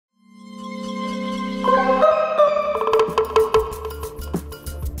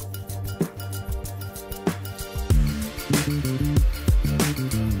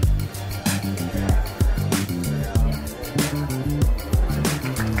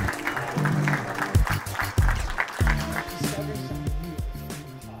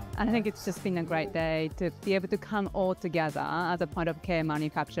I think it's just been a great day to be able to come all together as a point of care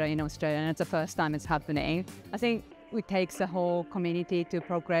manufacturer in Australia, and it's the first time it's happening. I think it takes the whole community to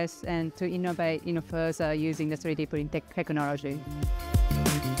progress and to innovate, further using the 3D printing technology.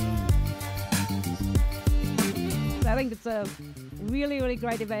 I think it's a really, really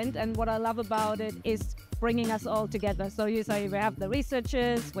great event, and what I love about it is bringing us all together. So usually we have the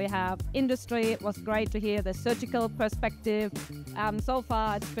researchers, we have industry. It was great to hear the surgical perspective. So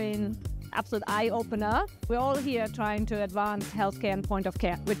far it's been absolute eye-opener. We're all here trying to advance healthcare and point of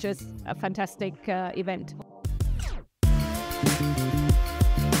care, which is a fantastic event.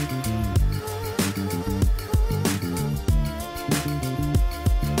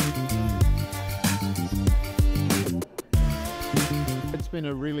 It's been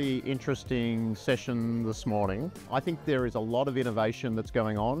a really interesting session this morning. I think there is a lot of innovation that's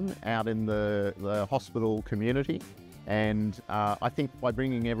going on out in the hospital community, and I think by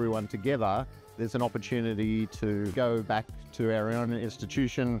bringing everyone together, there's an opportunity to go back to our own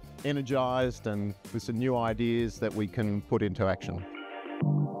institution energised and with some new ideas that we can put into action.